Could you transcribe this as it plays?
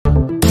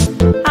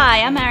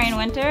Hi, I'm Marion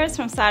Winters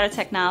from Solder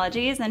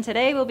Technologies, and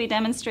today we'll be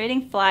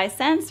demonstrating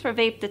FlySense for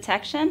vape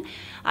detection.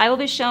 I will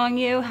be showing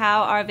you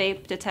how our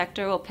vape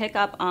detector will pick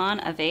up on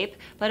a vape,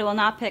 but it will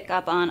not pick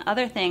up on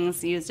other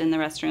things used in the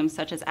restroom,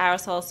 such as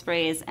aerosol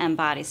sprays and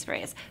body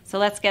sprays. So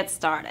let's get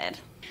started.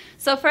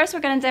 So first we're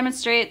going to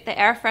demonstrate the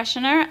air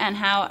freshener and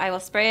how I will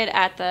spray it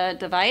at the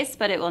device,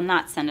 but it will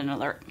not send an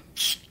alert.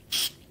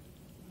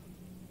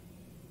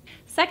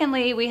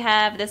 Secondly, we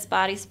have this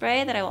body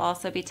spray that I will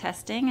also be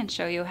testing and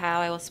show you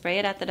how I will spray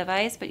it at the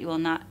device, but you will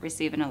not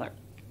receive an alert.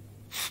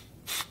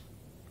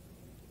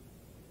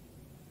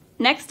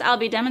 Next, I'll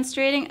be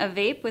demonstrating a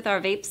vape with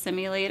our vape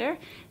simulator.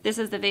 This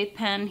is the vape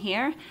pen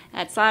here.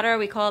 At Solder,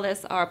 we call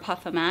this our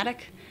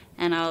Puff-O-Matic,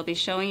 and I'll be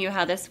showing you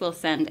how this will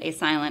send a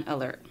silent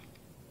alert.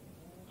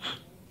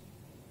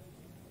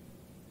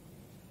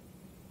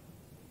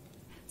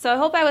 So I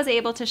hope I was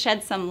able to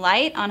shed some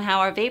light on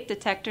how our vape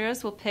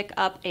detectors will pick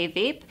up a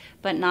vape,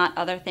 but not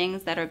other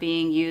things that are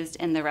being used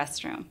in the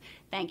restroom.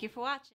 Thank you for watching.